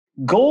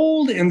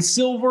Gold and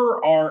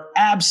silver are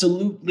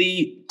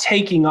absolutely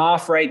taking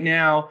off right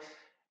now.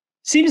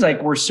 Seems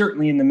like we're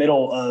certainly in the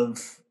middle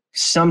of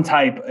some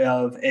type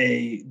of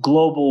a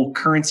global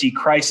currency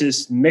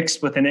crisis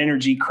mixed with an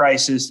energy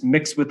crisis,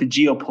 mixed with a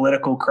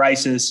geopolitical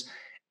crisis.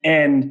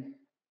 And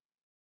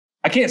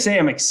I can't say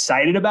I'm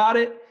excited about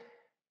it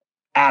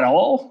at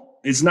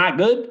all. It's not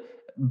good.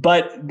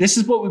 But this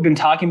is what we've been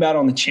talking about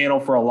on the channel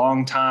for a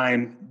long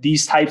time.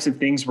 These types of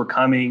things were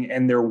coming,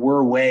 and there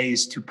were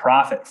ways to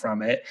profit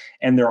from it.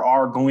 And there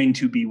are going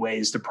to be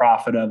ways to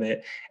profit of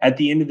it. At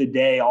the end of the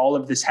day, all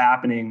of this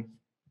happening,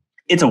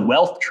 it's a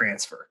wealth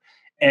transfer.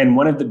 And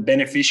one of the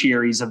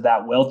beneficiaries of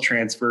that wealth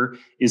transfer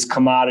is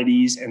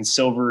commodities and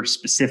silver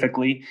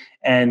specifically.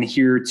 And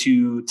here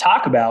to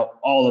talk about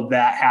all of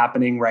that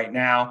happening right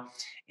now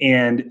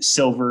and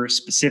silver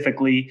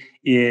specifically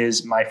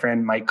is my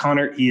friend Mike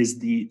Konnert. He is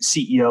the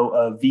CEO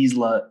of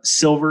Vizsla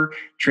Silver,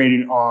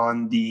 traded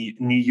on the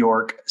New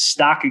York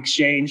Stock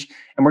Exchange.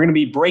 And we're going to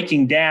be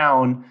breaking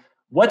down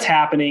what's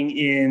happening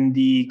in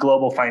the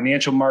global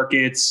financial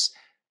markets,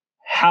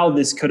 how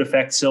this could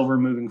affect silver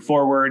moving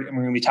forward. And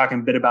we're going to be talking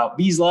a bit about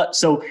Vizsla.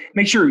 So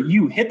make sure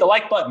you hit the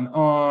like button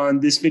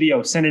on this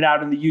video, send it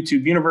out in the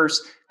YouTube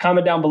universe,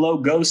 comment down below,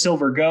 go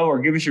silver go, or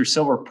give us your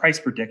silver price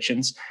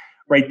predictions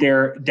right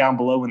there down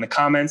below in the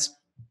comments.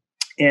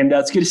 And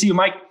it's good to see you,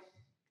 Mike.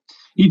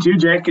 You too,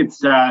 Jake.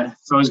 It's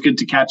always good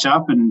to catch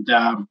up. And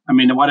I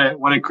mean, what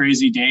a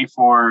crazy day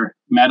for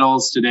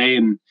metals today.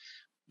 And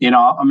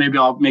maybe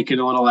I'll make it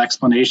a little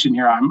explanation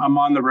here. I'm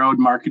on the road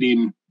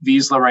marketing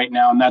Vizsla right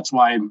now, and that's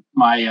why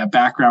my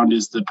background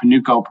is the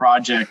Panuco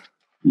project,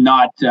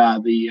 not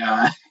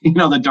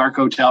the dark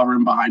hotel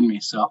room behind me.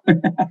 So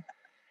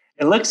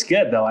it looks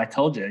good, though. I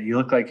told you, you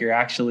look like you're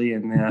actually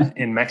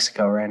in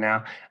Mexico right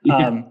now.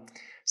 Yeah.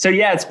 So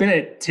yeah, it's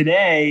been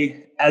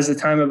today, as the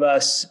time of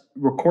us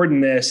recording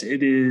this,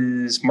 it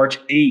is March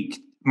 8th,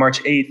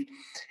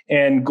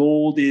 and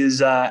gold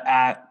is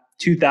at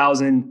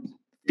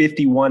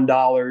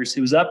 $2,051.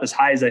 It was up as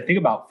high as I think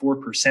about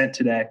 4%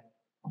 today.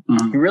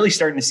 Mm-hmm. You're really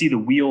starting to see the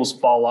wheels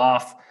fall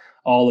off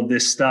all of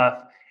this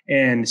stuff,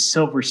 and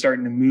silver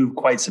starting to move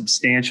quite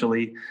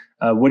substantially.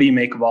 What do you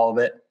make of all of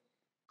it?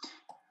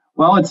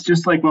 Well, it's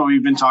just like what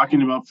we've been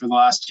talking about for the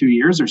last 2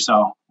 years or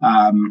so.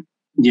 I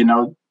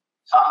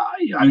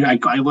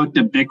looked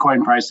at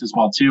Bitcoin price as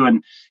well too,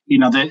 and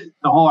the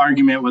whole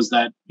argument was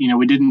that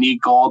we didn't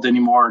need gold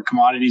anymore, or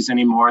commodities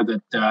anymore.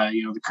 That the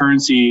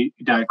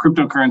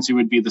cryptocurrency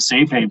would be the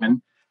safe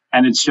haven,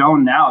 and it's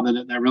shown now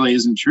that that really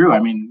isn't true.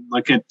 I mean,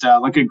 look at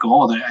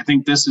gold. I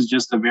think this is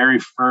just the very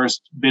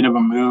first bit of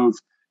a move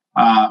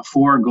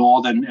for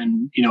gold, and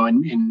in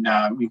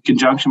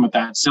conjunction with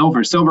that,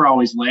 silver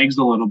always lags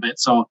a little bit,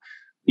 so.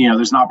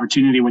 There's an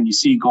opportunity when you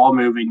see gold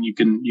moving, you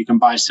can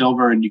buy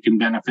silver and you can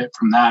benefit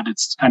from that.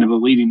 It's kind of a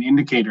leading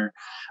indicator.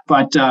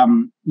 But,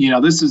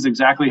 this is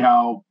exactly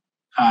how,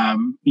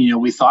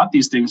 we thought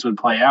these things would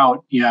play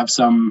out. You have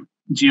some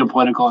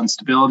geopolitical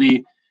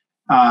instability.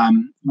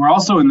 We're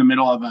also in the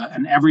middle of a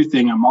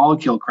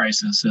molecule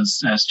crisis,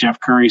 as Jeff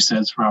Curry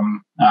says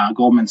from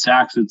Goldman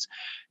Sachs.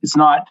 It's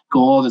not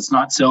gold, it's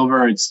not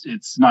silver,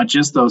 it's not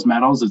just those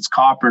metals. It's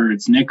copper,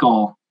 it's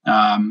nickel,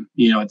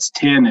 it's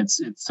tin,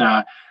 it's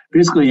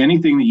basically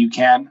anything that you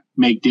can't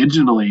make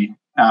digitally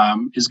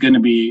is going to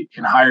be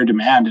in higher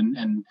demand,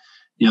 and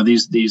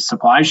these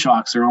supply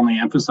shocks are only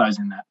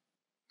emphasizing that.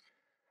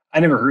 I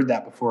never heard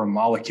that before, a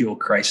molecule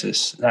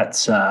crisis.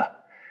 That's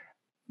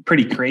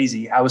pretty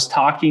crazy. I was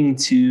talking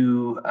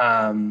to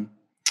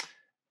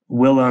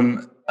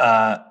Willem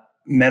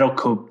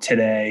Metalcoop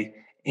today,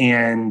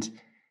 and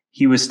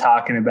he was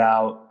talking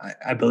about,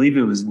 I believe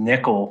it was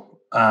nickel.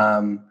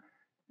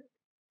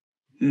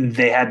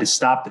 They had to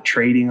stop the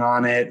trading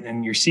on it,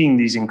 and you're seeing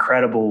these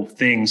incredible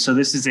things. So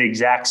this is the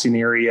exact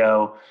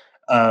scenario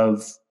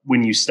of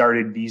when you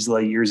started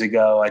Vizsla years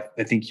ago. I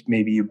think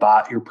maybe you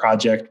bought your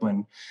project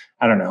when,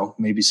 I don't know,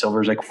 maybe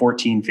silver's like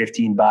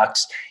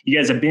 $14-15. You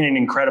guys have been an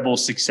incredible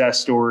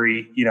success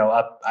story,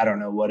 up, I don't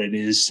know what it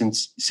is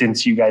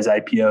since you guys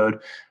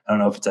IPO'd. I don't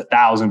know if it's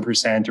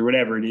 1,000% or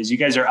whatever it is. You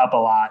guys are up a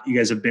lot. You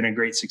guys have been a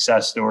great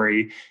success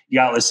story. You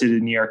got listed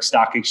in New York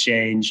Stock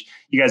Exchange.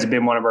 You guys have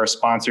been one of our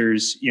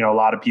sponsors. A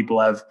lot of people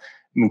have,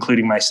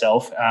 including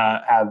myself,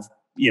 have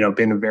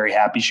been a very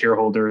happy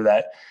shareholder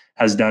that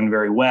has done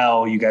very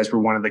well. You guys were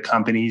one of the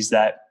companies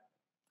that,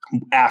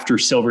 after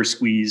silver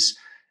squeeze,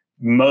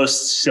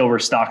 most silver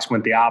stocks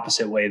went the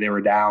opposite way. They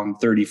were down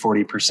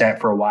 30-40%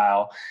 for a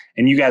while.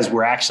 And you guys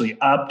were actually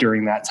up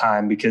during that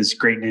time because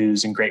great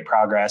news and great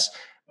progress.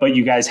 But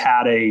you guys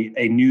had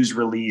a news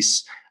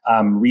release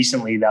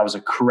recently that was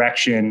a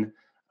correction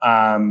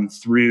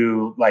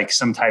through like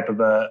some type of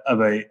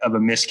a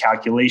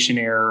miscalculation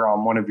error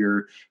on one of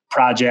your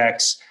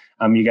projects.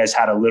 You guys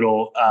had a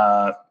little,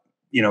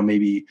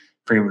 maybe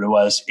forget what it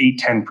was,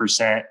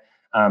 8-10%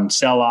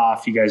 sell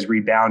off. You guys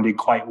rebounded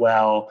quite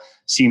well.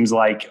 Seems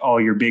like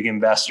all your big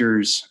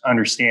investors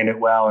understand it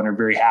well and are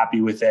very happy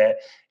with it.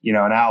 And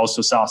I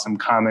also saw some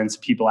comments,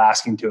 people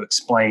asking to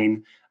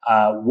explain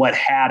what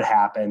had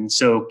happened.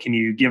 So can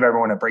you give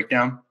everyone a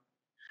breakdown?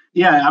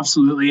 Yeah,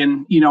 absolutely.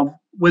 And,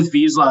 with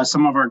Vizsla,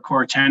 some of our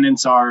core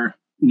tenants are,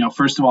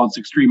 first of all, it's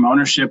extreme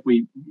ownership.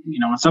 When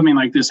something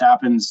like this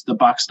happens, the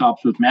buck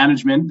stops with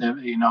management.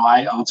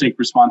 I'll take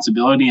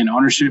responsibility and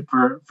ownership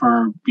for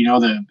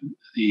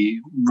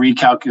the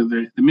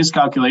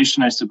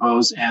miscalculation, I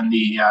suppose, and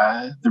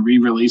the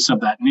re-release of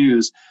that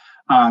news.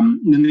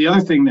 And the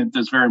other thing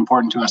that's very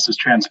important to us is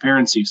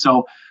transparency.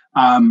 So,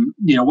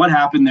 what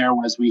happened there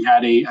was we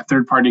had a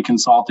third-party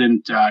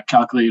consultant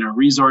calculate our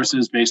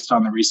resources based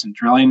on the recent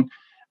drilling.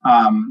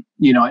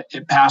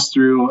 It passed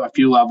through a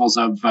few levels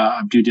of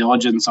due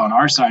diligence on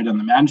our side, on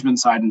the management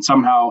side, and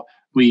somehow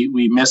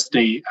we missed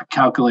a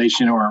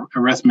calculation or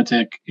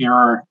arithmetic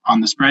error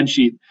on the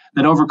spreadsheet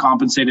that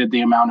overcompensated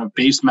the amount of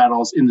base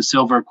metals in the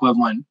silver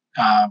equivalent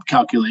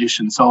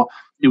calculation. So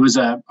it was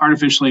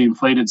artificially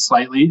inflated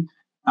slightly.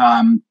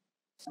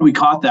 We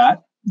caught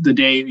that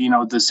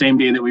the same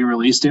day that we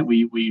released it.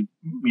 We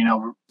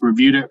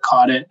reviewed it,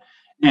 caught it,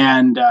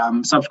 and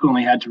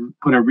subsequently had to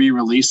put a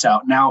re-release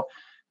out. Now,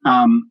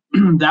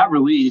 that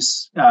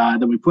release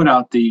that we put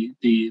out, the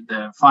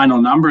final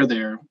number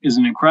there is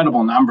an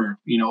incredible number.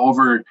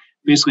 Over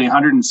basically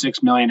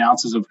 106 million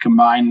ounces of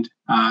combined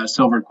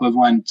silver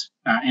equivalent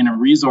in a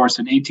resource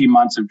in 18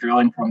 months of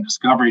drilling from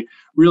discovery.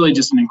 Really,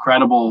 just an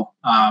incredible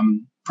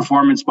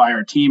performance by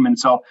our team. And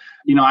so,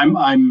 I'm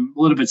a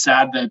little bit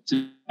sad that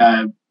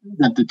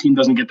the team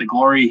doesn't get the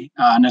glory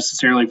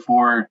necessarily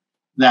for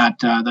that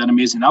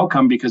amazing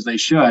outcome, because they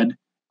should.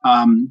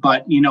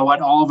 But you know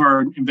what? All of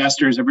our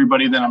investors,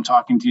 everybody that I'm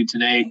talking to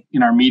today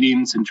in our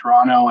meetings in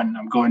Toronto, and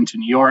I'm going to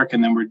New York,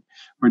 and then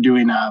we're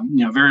doing a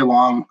very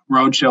long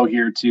roadshow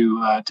here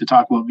to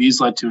talk about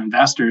Vizsla to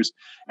investors.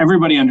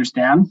 Everybody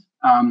understands.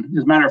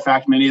 As a matter of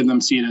fact, many of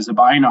them see it as a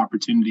buying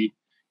opportunity.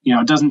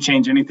 It doesn't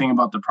change anything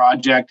about the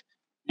project,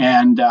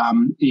 and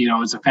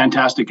it's a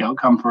fantastic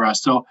outcome for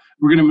us. So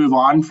we're going to move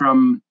on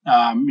from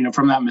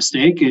that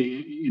mistake.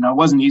 It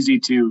wasn't easy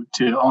to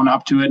own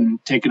up to it and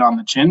take it on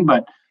the chin,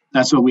 but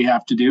that's what we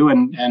have to do.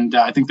 And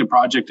I think the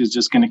project is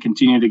just going to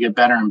continue to get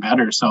better and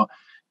better. So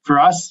for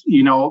us,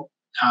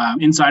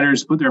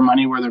 insiders put their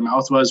money where their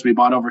mouth was. We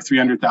bought over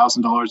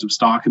 $300,000 of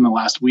stock in the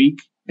last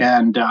week,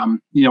 and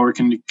we're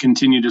going to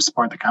continue to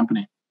support the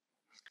company.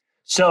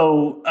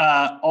 So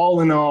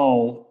all in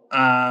all,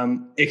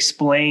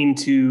 explain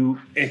to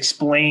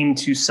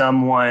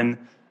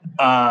someone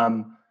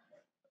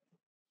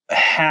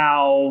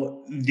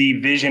how the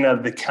vision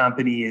of the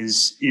company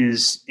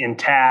is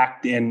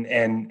intact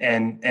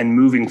and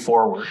moving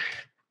forward.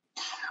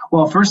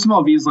 Well, first of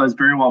all, Vizsla is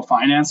very well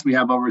financed. We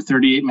have over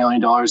 $38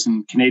 million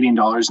in Canadian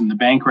dollars in the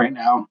bank right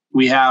now.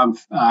 We have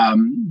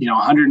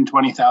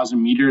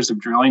 120,000 meters of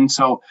drilling.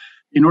 So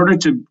in order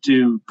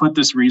to put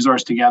this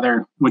resource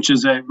together, which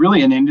is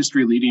really an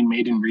industry-leading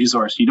maiden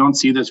resource, you don't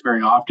see this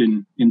very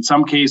often. In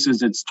some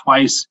cases, it's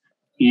twice,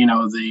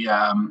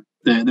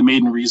 the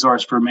maiden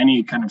resource for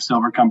many kind of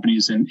silver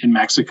companies in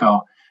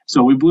Mexico.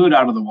 So we blew it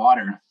out of the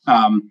water.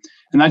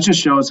 And that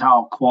just shows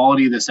how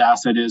quality this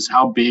asset is,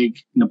 how big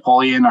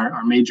Napoleon,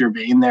 our major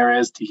vein there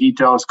is,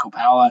 Tajitos,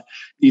 Copala.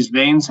 These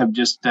veins have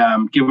just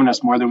given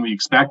us more than we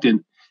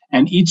expected.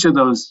 And each of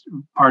those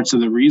parts of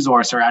the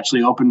resource are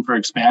actually open for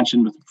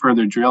expansion with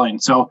further drilling.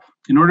 So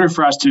in order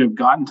for us to have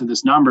gotten to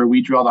this number,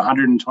 we drilled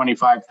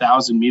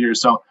 125,000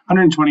 meters, so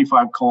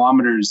 125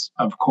 kilometers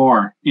of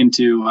core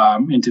into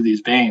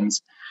these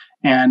veins.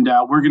 And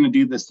we're going to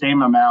do the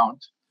same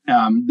amount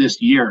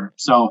this year.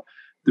 So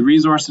the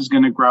resource is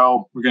going to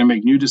grow. We're going to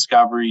make new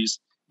discoveries.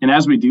 And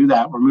as we do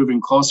that, we're moving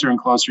closer and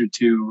closer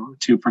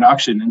to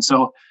production. And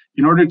so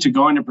in order to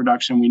go into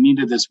production, we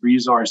needed this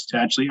resource to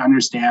actually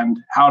understand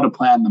how to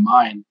plan the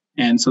mine.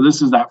 And so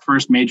this is that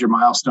first major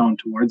milestone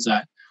towards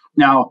that.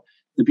 Now,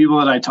 the people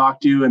that I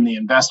talked to and the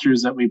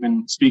investors that we've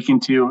been speaking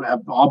to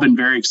have all been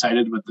very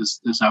excited with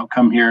this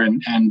outcome here.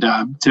 And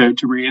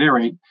to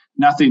reiterate,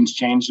 nothing's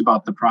changed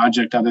about the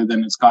project other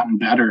than it's gotten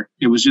better.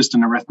 It was just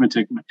an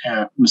arithmetic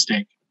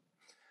mistake.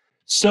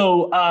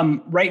 So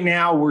right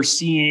now we're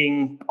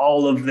seeing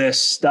all of this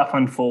stuff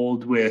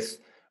unfold with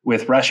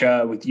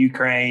Russia, with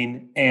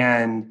Ukraine,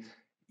 and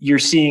you're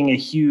seeing a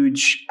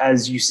huge,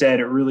 as you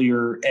said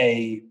earlier,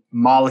 a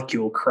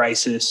molecule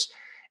crisis.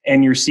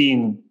 And you're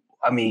seeing,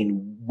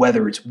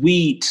 whether it's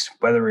wheat,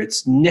 whether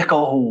it's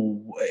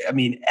nickel,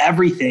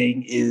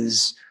 everything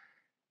is,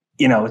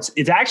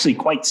 it's actually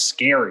quite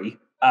scary.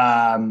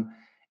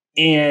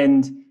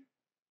 And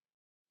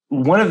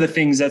one of the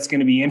things that's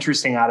going to be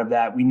interesting out of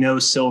that, we know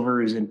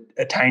silver is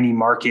a tiny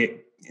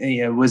market.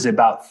 It was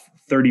about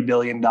 $30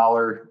 billion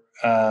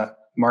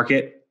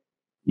market.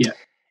 Yeah.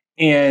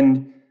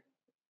 And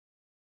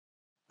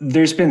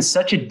there's been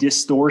such a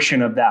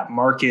distortion of that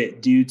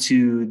market due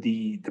to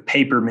the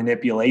paper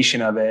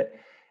manipulation of it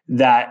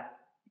that,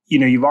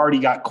 you've already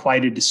got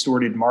quite a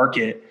distorted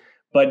market.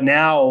 But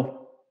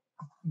now,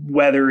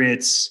 whether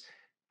it's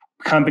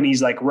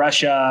companies like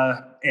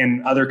Russia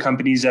and other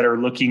companies that are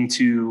looking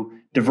to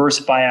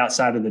diversify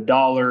outside of the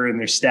dollar and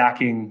they're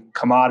stacking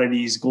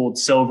commodities, gold,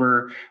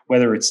 silver,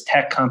 whether it's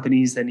tech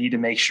companies that need to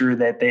make sure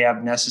that they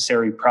have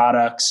necessary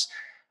products,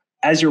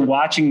 as you're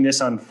watching this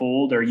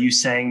unfold, are you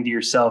saying to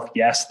yourself,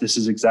 yes, this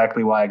is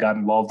exactly why I got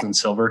involved in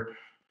silver?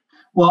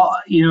 Well,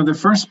 the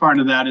first part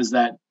of that is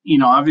that,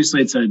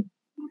 obviously it's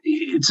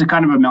a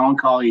kind of a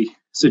melancholy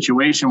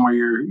situation where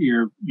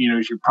you're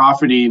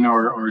profiting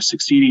or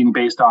succeeding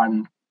based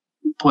on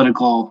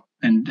political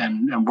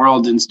and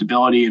world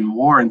instability and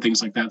war and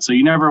things like that. So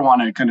you never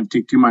want to kind of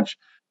take too much,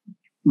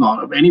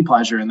 any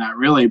pleasure in that,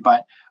 really.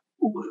 But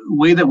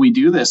way that we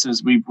do this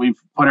is we've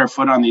put our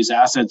foot on these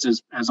assets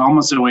as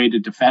almost a way to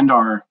defend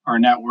our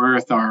net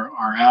worth,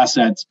 our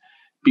assets,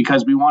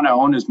 because we want to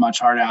own as much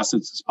hard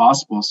assets as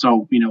possible.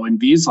 So, in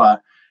Vizsla,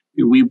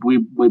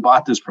 we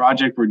bought this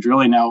project. We're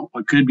drilling out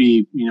what could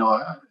be,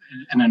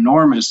 an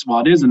enormous,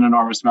 it is an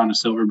enormous amount of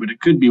silver, but it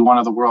could be one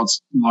of the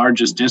world's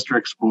largest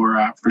districts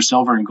for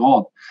silver and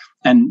gold.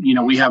 And,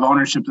 we have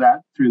ownership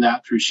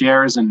through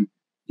shares. And,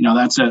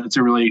 that's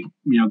a really,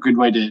 good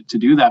way to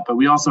do that. But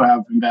we also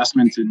have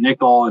investments in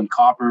nickel and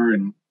copper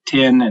and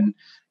tin and,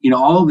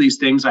 all of these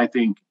things, I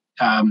think,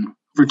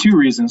 for two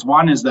reasons.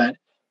 One is that,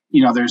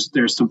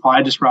 there's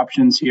supply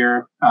disruptions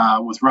here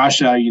with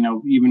Russia.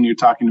 Even you're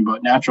talking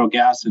about natural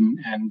gas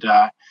and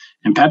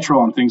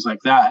petrol and things like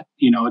that.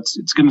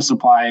 It's going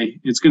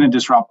to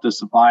disrupt the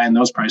supply, and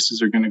those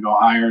prices are going to go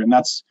higher. And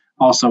that's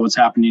also what's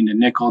happening to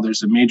nickel.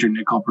 There's a major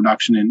nickel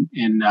production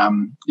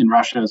in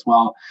Russia as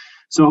well.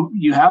 So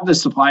you have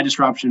this supply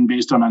disruption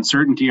based on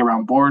uncertainty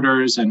around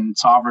borders and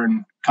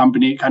sovereign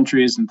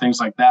countries and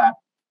things like that.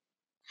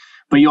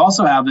 But you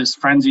also have this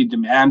frenzied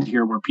demand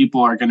here where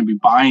people are going to be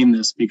buying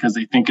this because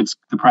they think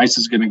the price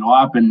is going to go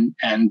up, and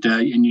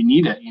you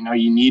need it.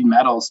 You need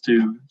metals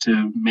to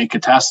make a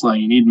Tesla.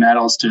 You need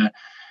metals to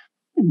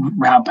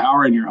have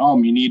power in your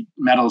home. You need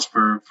metals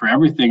for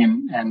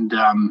everything. And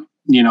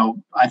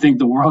I think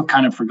the world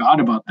kind of forgot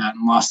about that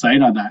and lost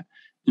sight of that.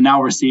 And now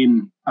we're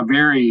seeing a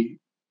very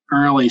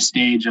early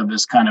stage of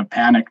this kind of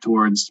panic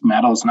towards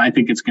metals, and I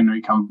think it's going to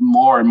become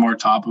more and more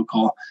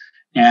topical.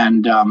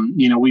 And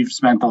I've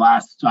spent the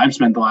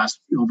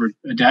last over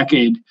a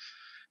decade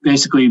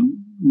basically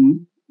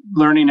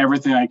learning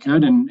everything I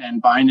could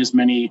and buying as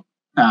many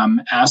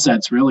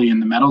assets really in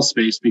the metal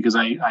space, because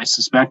I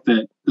suspect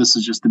that this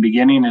is just the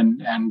beginning,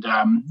 and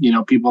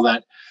people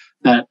that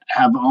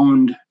have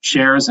owned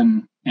shares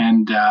and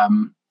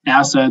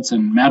assets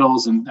and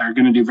metals and are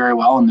going to do very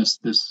well in this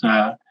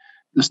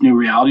new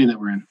reality that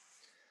we're in.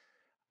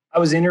 I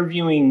was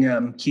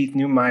interviewing Keith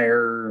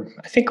Neumeyer,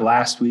 I think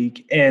last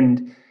week,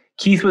 and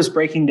Keith was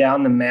breaking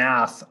down the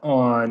math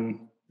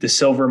on the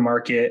silver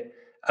market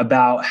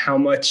about how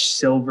much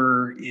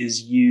silver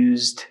is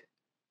used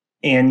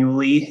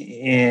annually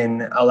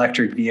in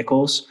electric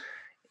vehicles,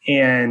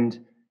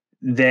 and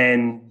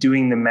then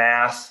doing the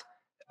math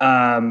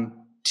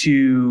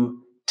to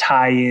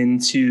tie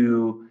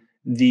into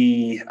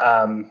the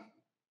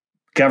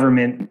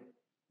government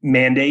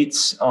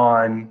mandates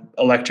on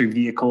electric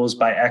vehicles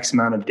by X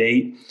amount of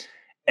date.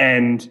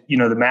 And,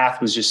 the math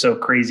was just so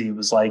crazy. It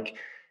was like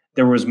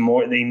there was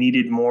more, they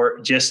needed more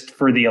just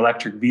for the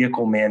electric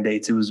vehicle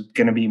mandates. It was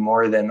going to be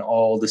more than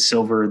all the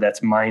silver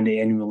that's mined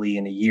annually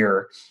in a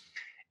year.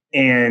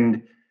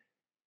 And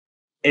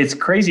it's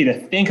crazy to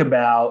think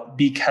about,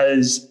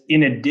 because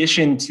in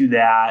addition to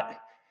that,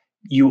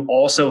 you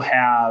also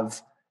have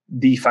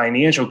the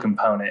financial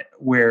component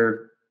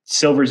where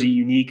silver is a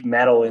unique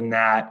metal in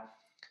that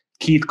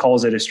Keith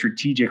calls it a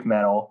strategic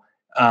metal,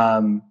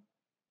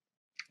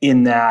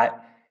 in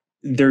that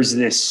there's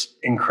this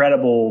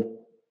incredible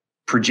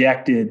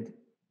projected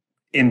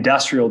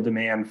industrial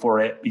demand for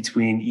it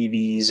between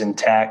EVs and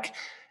tech,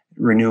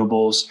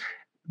 renewables,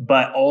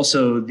 but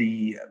also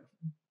the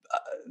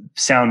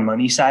sound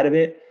money side of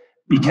it,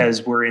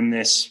 because we're in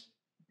this,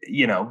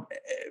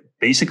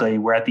 basically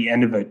we're at the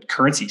end of a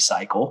currency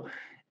cycle.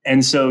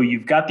 And so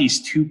you've got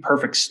these two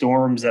perfect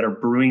storms that are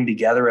brewing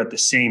together at the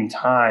same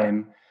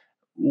time.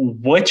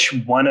 Which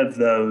one of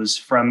those,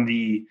 from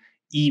the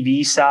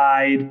EV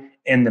side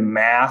and the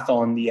math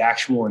on the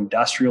actual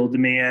industrial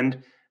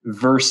demand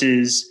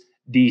versus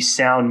the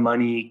sound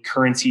money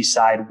currency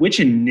side, which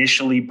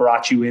initially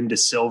brought you into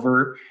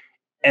silver?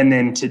 And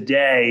then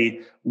today,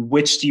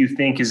 which do you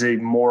think is a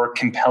more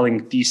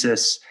compelling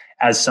thesis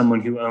as someone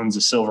who owns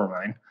a silver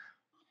mine?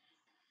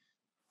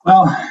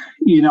 Well,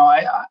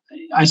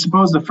 I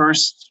suppose the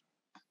first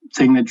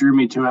thing that drew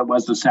me to it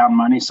was the sound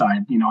money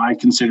side. I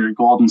considered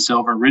gold and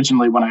silver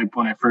originally when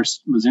I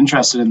first was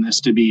interested in this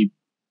to be,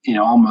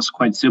 almost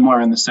quite similar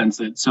in the sense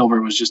that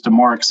silver was just a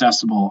more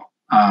accessible,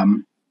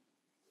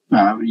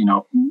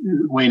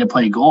 way to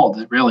play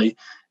gold, really.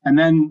 And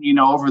then,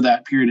 over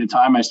that period of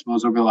time, I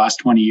suppose over the last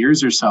 20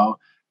 years or so,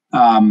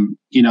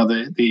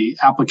 the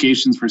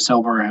applications for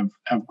silver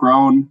have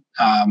grown.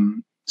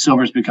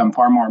 Silver's become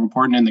far more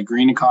important in the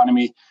green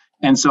economy.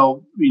 And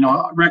so,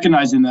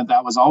 recognizing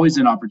that was always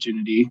an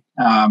opportunity,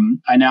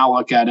 I now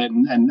look at it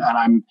and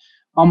I'm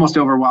almost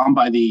overwhelmed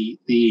by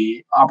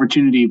the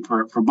opportunity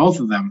for both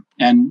of them.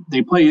 And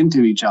they play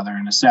into each other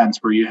in a sense,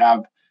 where you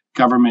have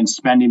governments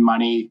spending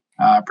money,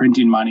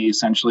 printing money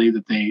essentially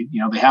that they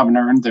haven't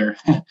earned.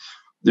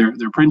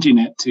 They're printing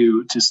it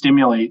to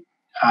stimulate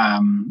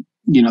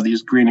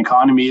these green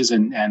economies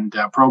and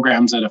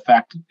programs that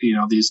affect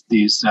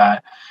these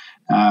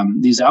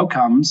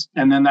outcomes,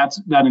 and then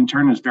that in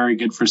turn is very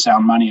good for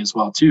sound money as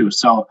well too.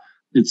 So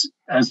it's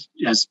as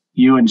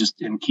you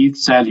and Keith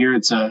said here,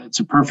 it's a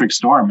perfect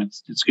storm.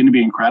 It's going to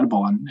be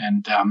incredible,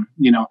 and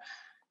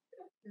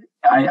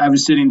I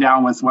was sitting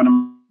down with one of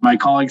my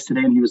colleagues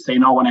today, and he was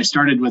saying, "Oh, when I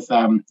started with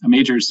a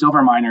major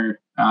silver miner,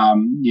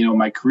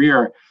 my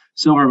career,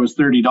 silver was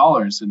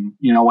 $30, and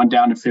went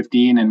down to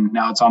 15, and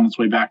now it's on its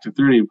way back to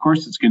 30. Of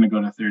course, it's going to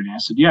go to 30." And I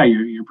said, "Yeah,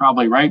 you're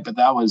probably right, but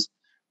that was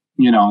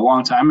a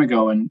long time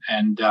ago." And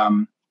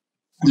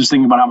just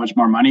thinking about how much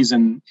more money's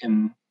in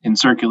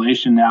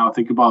circulation now.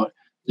 Think about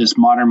this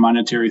modern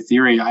monetary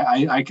theory.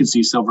 I could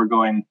see silver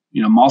going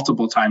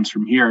multiple times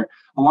from here,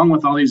 along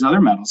with all these other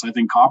metals. I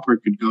think copper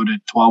could go to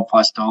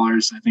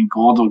 $12+. I think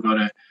gold will go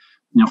to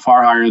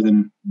far higher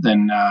than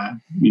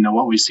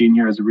what we've seen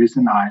here as a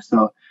recent high.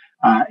 So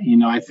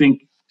I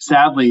think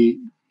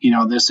sadly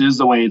this is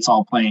the way it's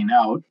all playing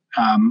out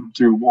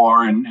through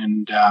war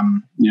and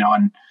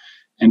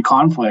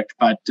conflict,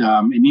 but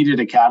it needed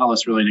a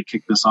catalyst really to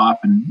kick this off,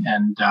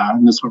 and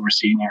that's what we're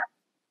seeing here.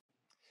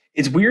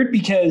 It's weird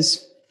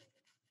because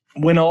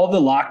when all the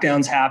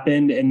lockdowns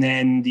happened, and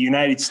then the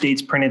United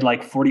States printed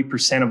like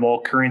 40% of all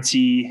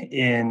currency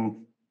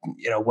in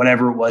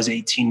whatever it was,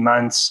 18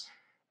 months,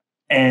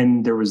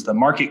 and there was the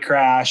market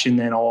crash, and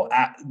then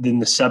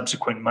the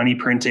subsequent money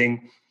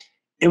printing,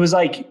 it was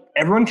like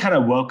everyone kind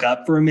of woke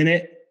up for a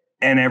minute,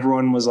 and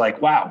everyone was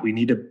like, "Wow, we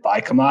need to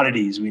buy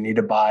commodities, we need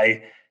to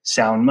buy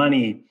sound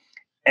money,"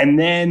 and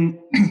then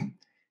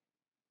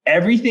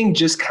everything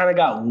just kind of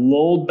got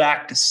lulled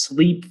back to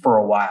sleep for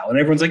a while, and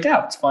everyone's like,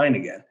 "Yeah, it's fine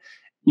again."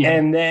 Yeah.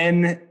 And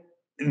then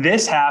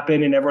this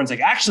happened, and everyone's like,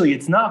 "Actually,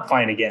 it's not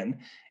fine again."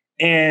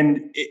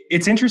 And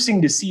it's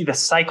interesting to see the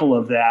cycle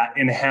of that,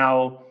 and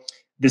how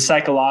the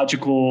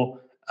psychological,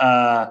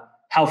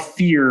 how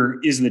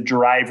fear is the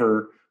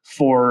driver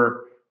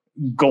for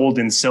gold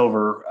and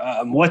silver.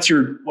 What's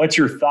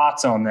your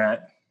thoughts on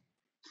that?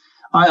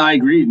 I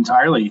agree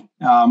entirely.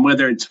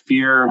 Whether it's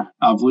fear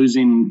of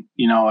losing,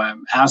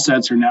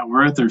 assets or net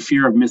worth, or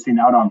fear of missing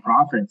out on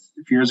profits,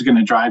 fear is going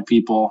to drive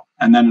people,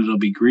 and then it'll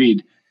be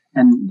greed.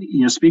 And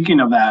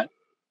speaking of that,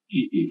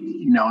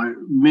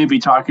 maybe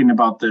talking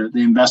about the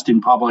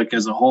investing public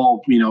as a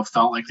whole,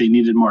 felt like they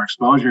needed more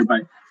exposure.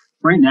 But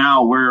right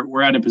now,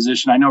 we're at a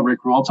position. I know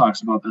Rick Rule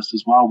talks about this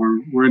as well.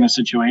 We're in a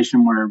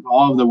situation where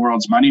all of the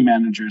world's money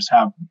managers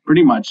have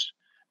pretty much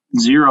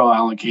zero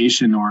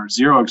allocation or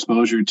zero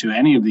exposure to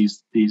any of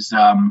these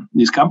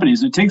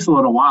companies. It takes a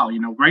little while.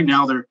 Right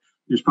now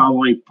there's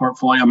probably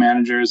portfolio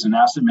managers and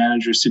asset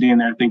managers sitting in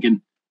there thinking,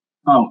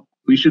 "Oh,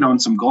 we should own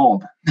some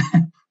gold."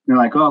 They're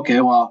like, "Oh,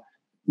 okay, well,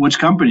 which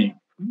company?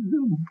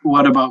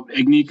 What about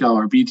Agnico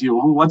or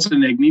B2? What's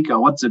an Agnico?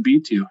 What's a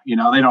B2?"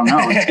 They don't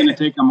know. It's going to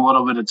take them a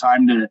little bit of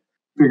time to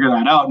figure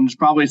that out. And there's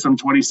probably some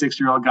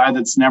 26-year-old guy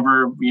that's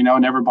never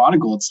bought a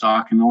gold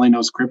stock and only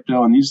knows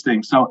crypto and these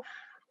things. So,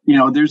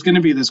 there's going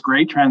to be this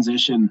great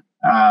transition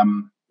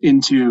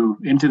into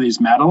these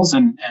metals,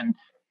 and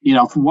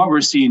from what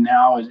we're seeing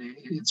now,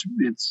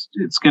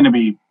 it's going to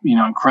be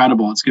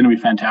incredible. It's going to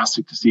be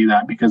fantastic to see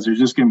that, because there's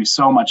just going to be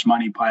so much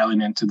money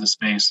piling into the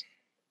space.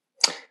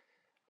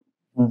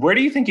 Where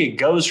do you think it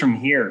goes from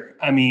here?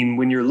 I mean,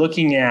 when you're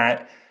looking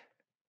at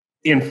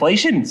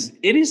inflation,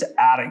 it is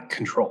out of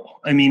control.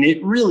 I mean,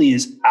 it really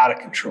is out of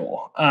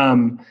control.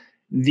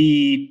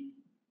 The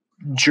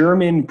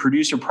German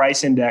producer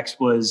price index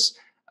was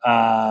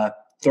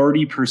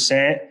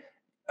 30%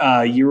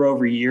 year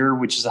over year,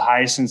 which is the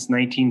highest since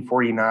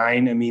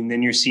 1949. I mean,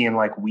 then you're seeing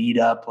like wheat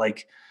up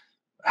like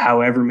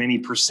however many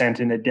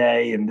percent in a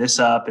day, and this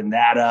up and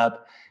that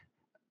up.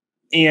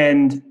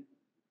 And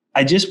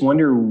I just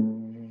wonder,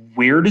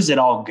 where does it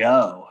all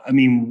go? I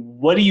mean,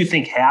 what do you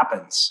think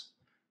happens?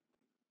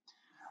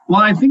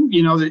 Well, I think,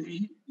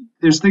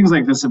 there's things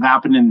like this have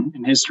happened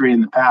in history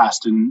in the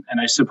past. And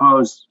I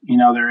suppose,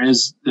 there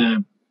is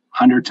the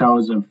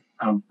undertows of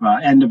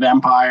end of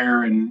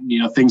empire and,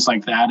 things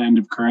like that, end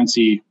of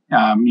currency,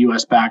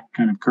 US backed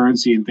kind of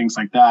currency and things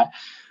like that.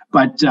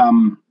 But,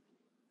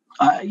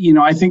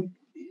 I think,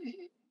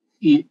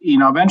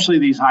 eventually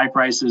these high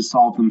prices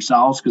solve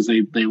themselves because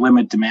they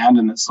limit demand,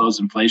 and it slows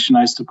inflation,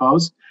 I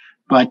suppose.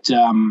 But,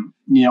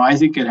 I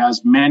think it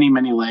has many,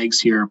 many legs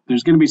here.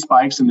 There's going to be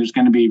spikes, and there's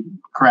going to be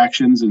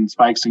corrections and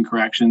spikes and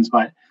corrections.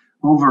 But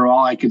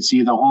overall, I could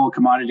see the whole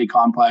commodity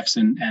complex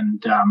and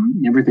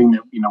everything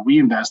that, we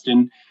invest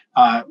in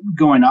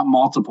going up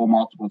multiple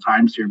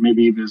times here,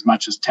 maybe even as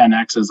much as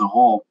 10x as a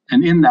whole.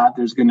 And in that,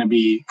 there's going to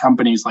be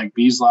companies like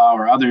Vizsla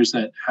or others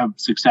that have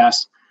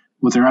success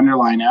with their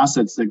underlying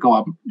assets that go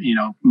up,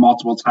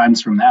 multiple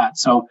times from that.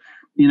 So,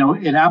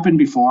 it happened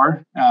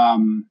before.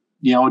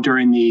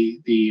 During the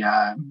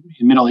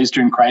Middle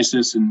Eastern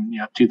crisis in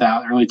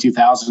early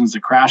 2000s, the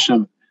crash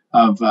of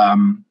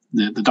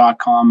the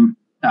 .com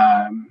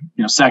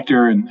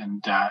sector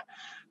and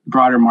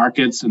broader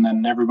markets, and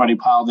then everybody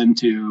piled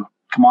into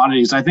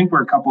commodities. I think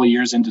we're a couple of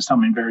years into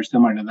something very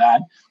similar to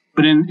that.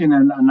 but in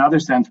another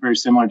sense, very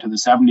similar to the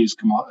 70s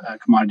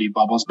commodity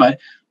bubbles. But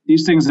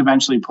these things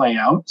eventually play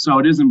out. So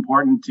it is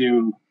important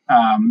to,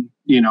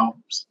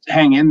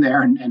 hang in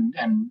there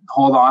and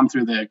hold on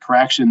through the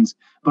corrections,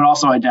 but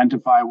also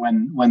identify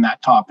when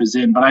that top is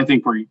in. But I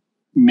think we're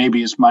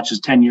maybe as much as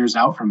 10 years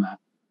out from that.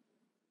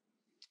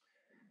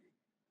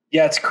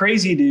 Yeah, it's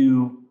crazy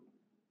to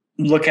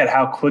look at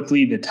how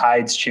quickly the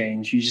tides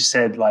change. You just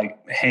said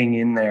like hang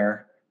in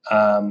there.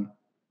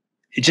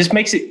 It just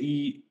makes it,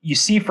 you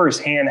see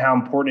firsthand how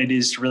important it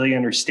is to really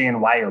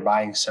understand why you're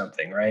buying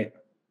something, right?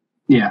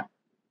 Yeah.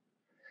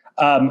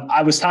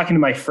 I was talking to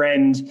my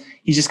friend.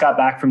 He just got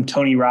back from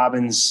Tony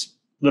Robbins'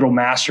 little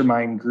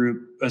mastermind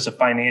group as a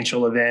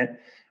financial event.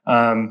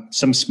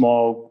 Some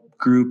small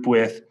group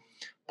with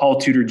Paul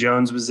Tudor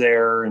Jones was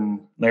there and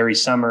Larry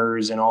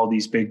Summers and all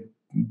these big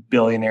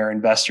billionaire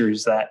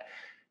investors that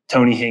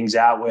Tony hangs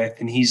out with.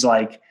 And he's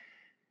like,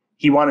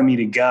 he wanted me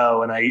to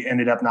go and I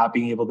ended up not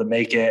being able to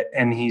make it.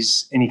 And he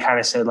kind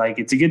of said like,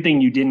 it's a good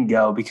thing you didn't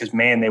go because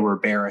man, they were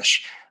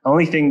bearish. The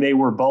only thing they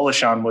were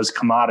bullish on was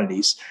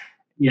commodities.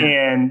 Yeah.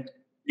 And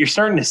you're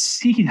starting to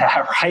see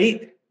that,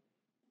 right?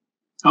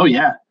 Oh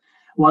yeah.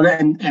 Well,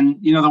 and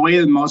the way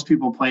that most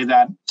people play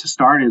that to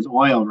start is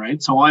oil,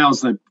 right? So oil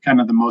is the kind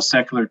of the most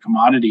secular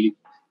commodity.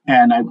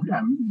 And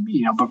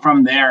but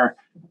from there,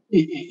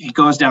 it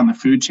goes down the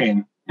food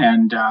chain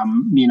and,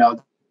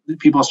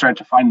 people start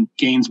to find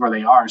gains where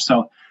they are.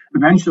 So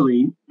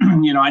eventually,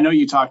 I know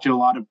you talk to a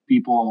lot of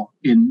people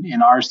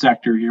in our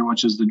sector here,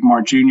 which is the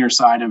more junior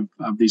side of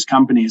these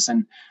companies.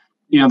 And,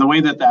 the way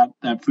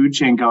that food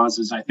chain goes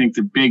is I think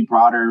the big,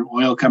 broader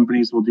oil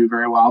companies will do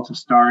very well to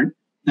start.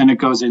 Then it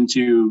goes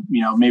into,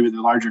 maybe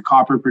the larger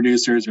copper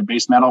producers or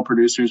base metal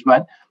producers.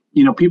 But,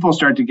 people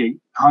start to get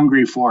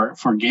hungry for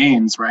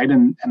gains, right?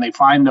 And they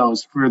find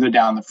those further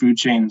down the food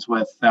chains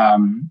with,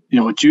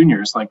 with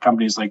juniors, like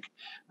companies like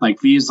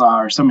Visa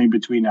or something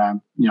between,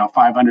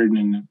 500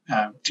 and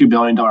 $2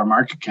 billion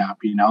market cap,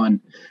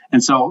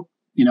 and so,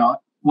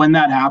 when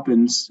that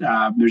happens,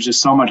 there's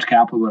just so much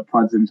capital that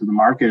floods into the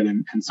market.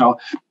 And so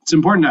it's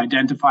important to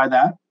identify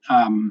that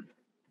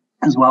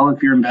as well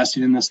if you're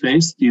investing in this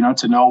space,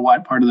 to know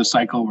what part of the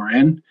cycle we're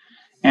in.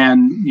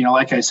 And,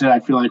 like I said, I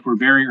feel like we're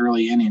very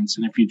early innings.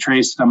 And if you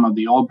trace some of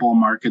the old bull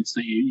markets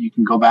that you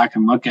can go back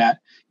and look at,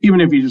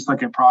 even if you just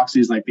look at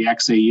proxies like the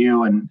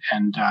XAU and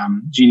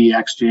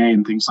GDXJ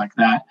and things like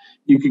that,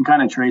 you can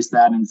kind of trace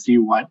that and see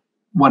what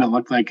it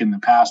looked like in the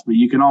past. But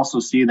you can also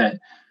see that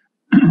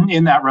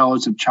in that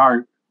relative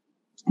chart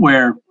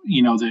where, I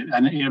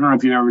don't know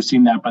if you've ever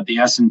seen that, but the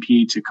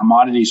S&P to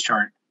commodities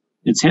chart,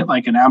 it's hit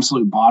like an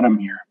absolute bottom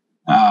here.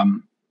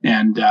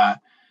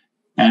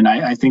 And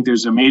I think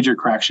there's a major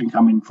correction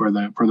coming for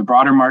the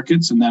broader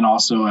markets, and then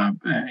also a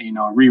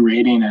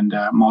re-rating and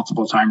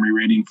multiple time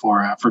re-rating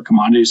for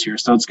commodities here.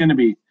 So it's going to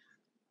be,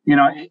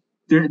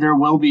 there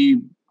will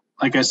be,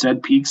 like I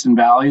said, peaks and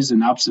valleys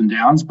and ups and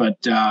downs. But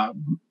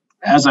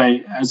as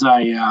I said,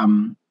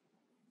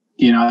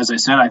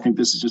 I think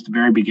this is just the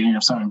very beginning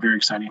of something very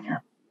exciting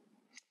here.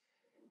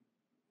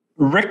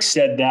 Rick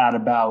said that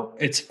about,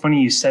 it's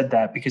funny you said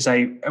that because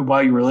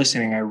while you were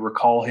listening, I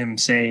recall him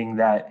saying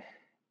that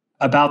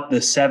about the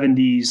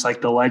 70s,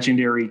 like the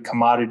legendary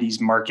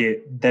commodities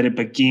market, that it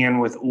began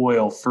with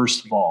oil,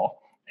 first of all,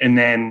 and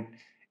then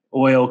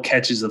oil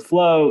catches the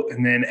flow,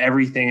 and then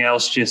everything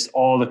else, just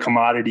all the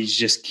commodities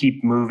just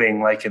keep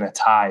moving like in a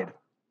tide.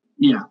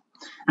 Yeah.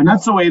 And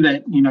that's the way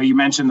that, you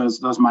mentioned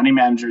those money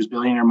managers,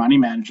 billionaire money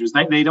managers,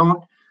 they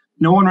don't,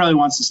 no one really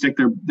wants to stick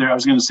their I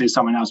was going to say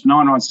something else, but no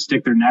one wants to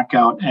stick their neck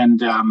out and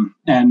get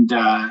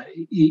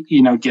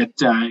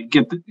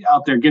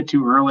out there, get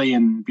too early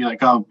and be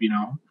like,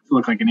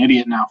 look like an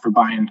idiot now for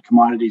buying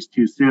commodities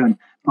too soon.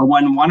 But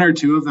when one or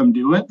two of them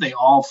do it, they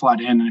all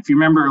flood in. And if you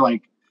remember,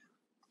 like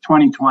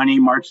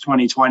March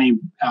 2020,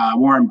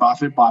 Warren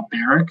Buffett bought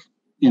Barrick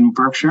in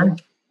Berkshire.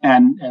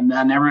 And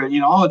then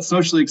it's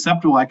socially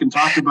acceptable. I can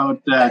talk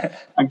about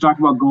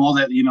gold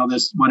at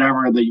this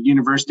whatever, the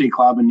University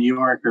Club in New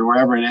York or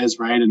wherever it is,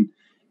 right? And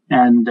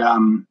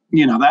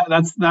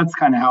that's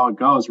kind of how it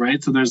goes,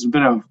 right? So there's a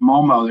bit of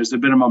MOMO, there's a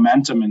bit of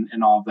momentum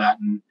in all of that.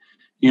 And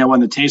when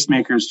the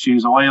tastemakers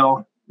choose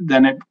oil,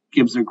 then it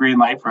gives a green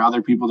light for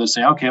other people to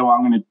say, okay, well,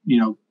 I'm going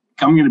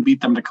to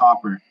beat them to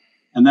copper,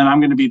 and then I'm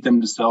going to beat them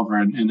to silver,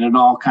 and it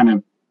all kind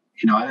of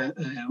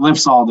it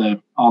lifts all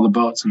the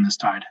boats in this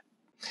tide.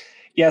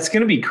 Yeah, it's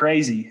going to be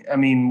crazy. I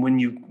mean, when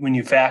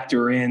you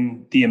factor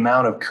in the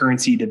amount of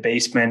currency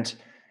debasement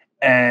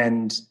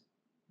and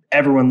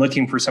everyone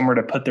looking for somewhere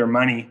to put their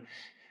money,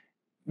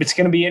 it's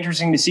going to be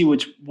interesting to see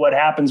what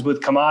happens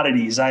with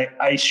commodities.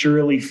 I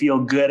surely feel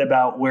good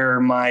about where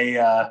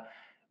my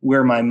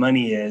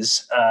money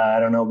is. I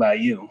don't know about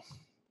you.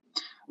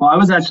 Well, I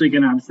was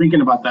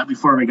thinking about that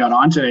before we got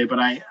on today, but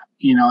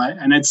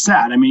and it's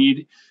sad. I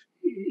mean,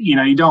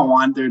 you don't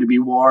want there to be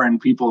war and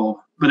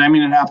people. But I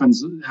mean, it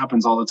happens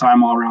all the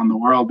time all around the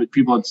world, but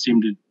people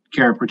seem to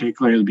care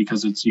particularly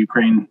because it's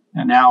Ukraine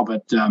now.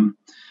 But,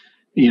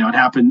 it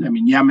happened. I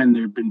mean, Yemen,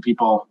 there have been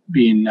people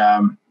being,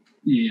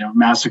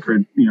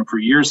 massacred, for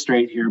years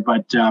straight here.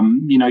 But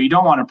you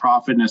don't want to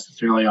profit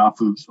necessarily off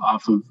of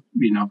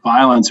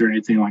violence or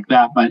anything like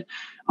that. But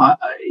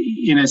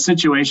in a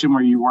situation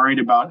where you're worried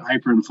about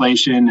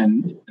hyperinflation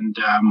and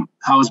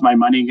how is my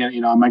money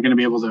going? Am I going to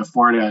be able to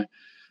afford a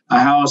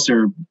house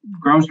or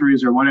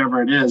groceries or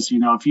whatever it is?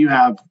 If you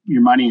have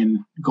your money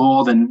in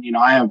gold, and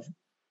I have,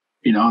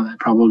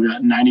 probably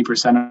got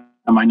 90%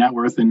 of my net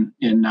worth in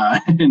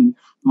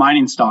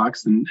mining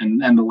stocks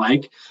and the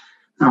like.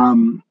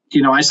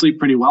 I sleep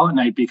pretty well at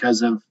night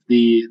because of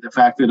the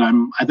fact that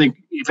I think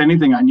if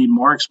anything, I need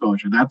more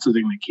exposure. That's the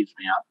thing that keeps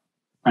me up.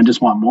 I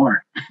just want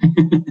more.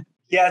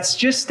 Yeah, it's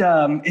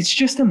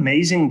just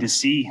amazing to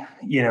see.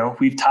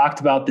 We've talked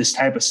about this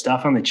type of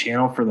stuff on the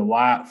channel for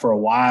a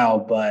while,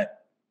 but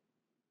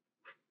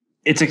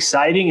it's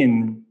exciting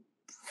and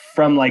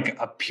from like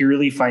a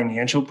purely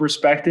financial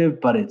perspective,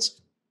 but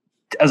it's,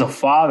 as a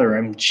father,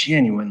 I'm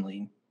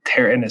genuinely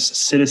and as a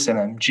citizen,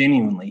 I'm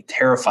genuinely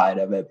terrified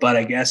of it. But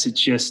I guess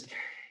it's just,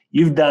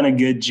 you've done a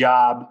good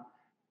job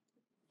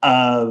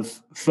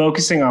of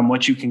focusing on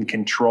what you can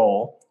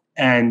control,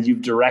 and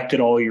you've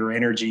directed all your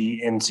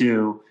energy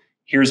into,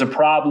 here's a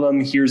problem,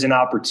 here's an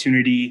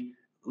opportunity.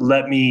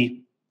 Let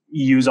me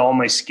use all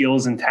my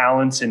skills and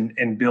talents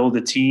and build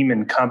a team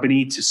and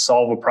company to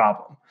solve a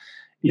problem.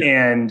 Yeah.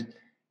 And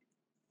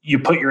you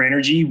put your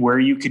energy where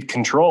you could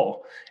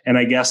control. And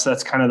I guess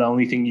that's kind of the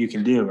only thing you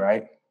can do,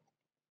 right?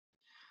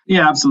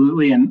 Yeah,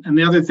 absolutely. And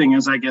the other thing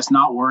is, I guess,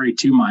 not worry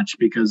too much,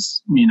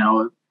 because,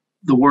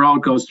 the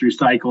world goes through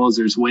cycles.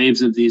 There's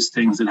waves of these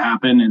things that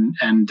happen.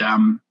 And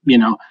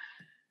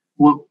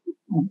we'll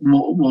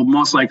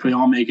most likely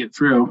all make it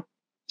through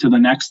to the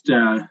next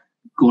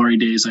glory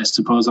days, I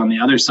suppose, on the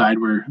other side,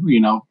 where,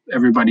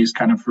 everybody's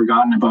kind of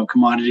forgotten about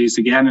commodities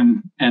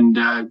again. And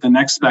the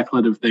next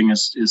speculative thing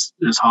is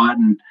hot,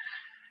 and,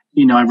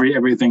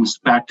 everything's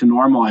back to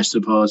normal, I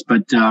suppose.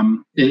 But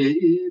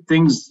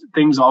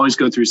things always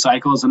go through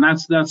cycles, and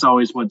that's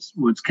always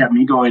what's kept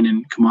me going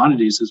in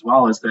commodities as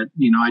well. Is that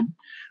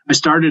I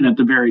started at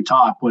the very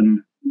top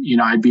when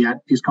I'd be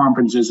at these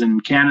conferences in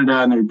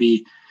Canada, and there'd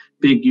be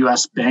big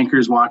U.S.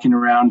 bankers walking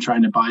around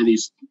trying to buy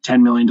these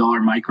 $10 million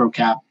micro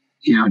cap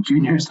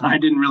juniors, and I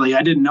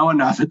didn't know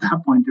enough at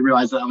that point to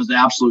realize that was the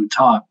absolute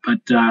top.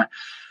 But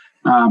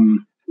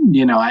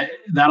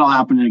that'll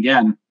happen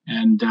again,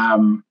 and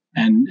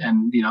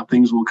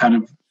things will kind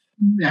of,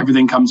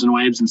 everything comes in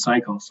waves and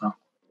cycles. So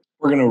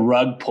we're going to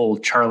rug pull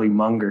Charlie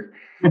Munger.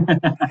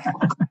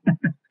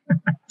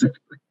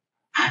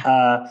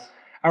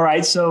 All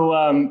right.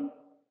 So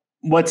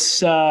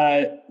what's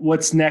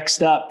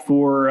next up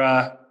for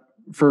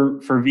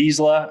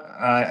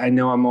Vizsla? I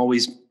know I'm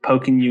always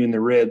poking you in the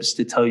ribs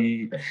to tell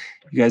you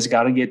guys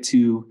got to get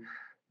to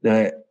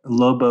the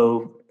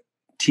Lobo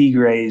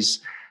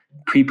Tigres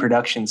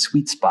pre-production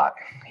sweet spot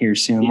here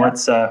soon.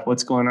 Yeah.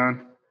 What's going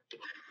on?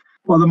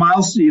 Well, the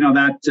milestone,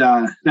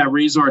 that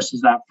resource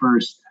is that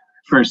first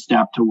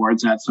step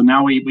towards that. So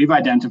now we've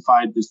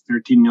identified this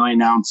 13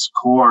 million ounce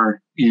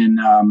core in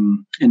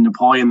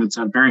Napoleon that's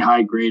a very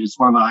high grade. It's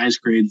one of the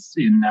highest grades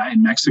in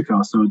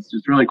Mexico. So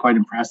it's really quite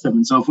impressive.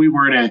 And so if we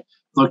were to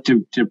look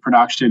to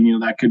production,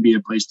 that could be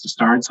a place to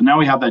start. So now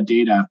we have that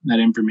data, that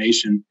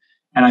information,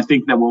 and I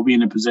think that we'll be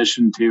in a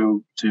position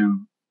to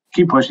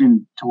keep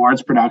pushing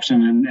towards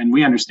production. And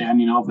we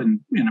understand, in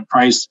a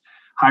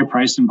high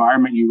price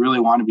environment, you really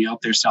want to be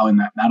out there selling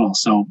that metal.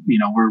 So,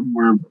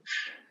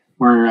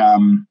 we're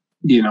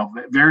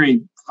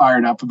very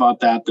fired up about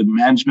that. The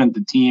management,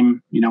 the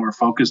team, we're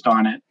focused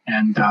on it.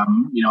 And,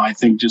 I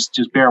think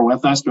just bear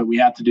with us, but we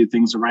have to do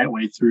things the right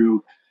way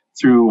through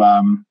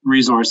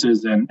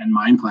resources and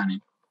mine planning.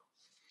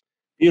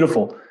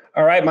 Beautiful.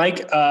 All right,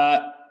 Mike,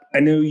 I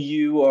know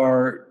you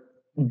are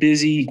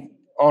busy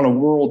on a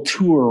world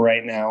tour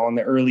right now, on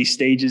the early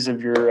stages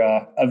of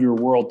your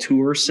world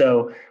tour.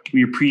 So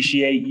we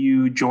appreciate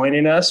you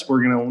joining us.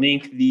 We're going to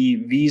link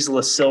the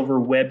Vizsla Silver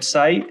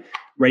website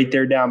right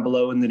there down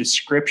below in the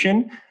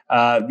description.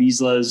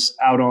 Vizsla's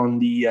out on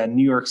the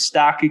New York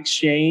Stock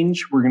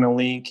Exchange. We're going to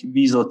link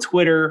Vizsla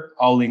Twitter.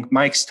 I'll link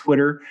Mike's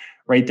Twitter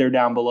right there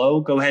down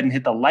below. Go ahead and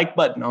hit the like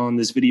button on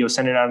this video.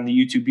 Send it out in the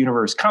YouTube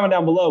universe. Comment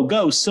down below.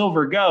 Go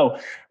Silver, go,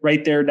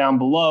 right there down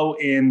below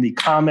in the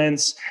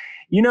comments.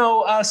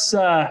 Us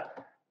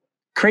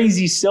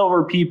crazy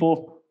silver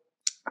people,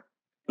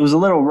 it was a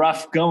little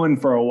rough going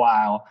for a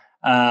while,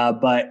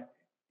 but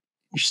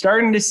you're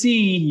starting to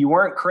see you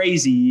weren't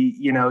crazy.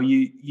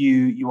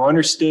 You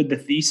understood the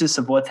thesis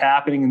of what's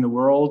happening in the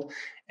world,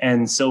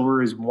 and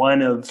silver is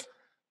one of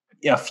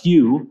a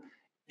few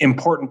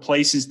important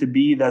places to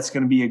be. That's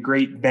going to be a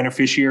great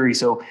beneficiary.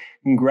 So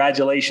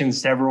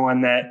congratulations to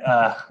everyone that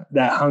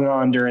hung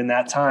on during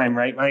that time,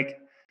 right, Mike?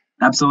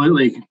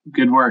 Absolutely.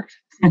 Good work.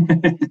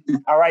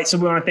 All right. So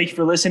we want to thank you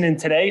for listening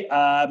today.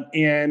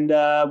 And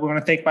we want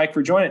to thank Mike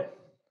for joining.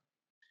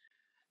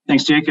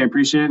 Thanks, Jake. I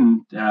appreciate it.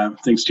 And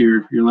thanks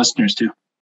to your listeners too.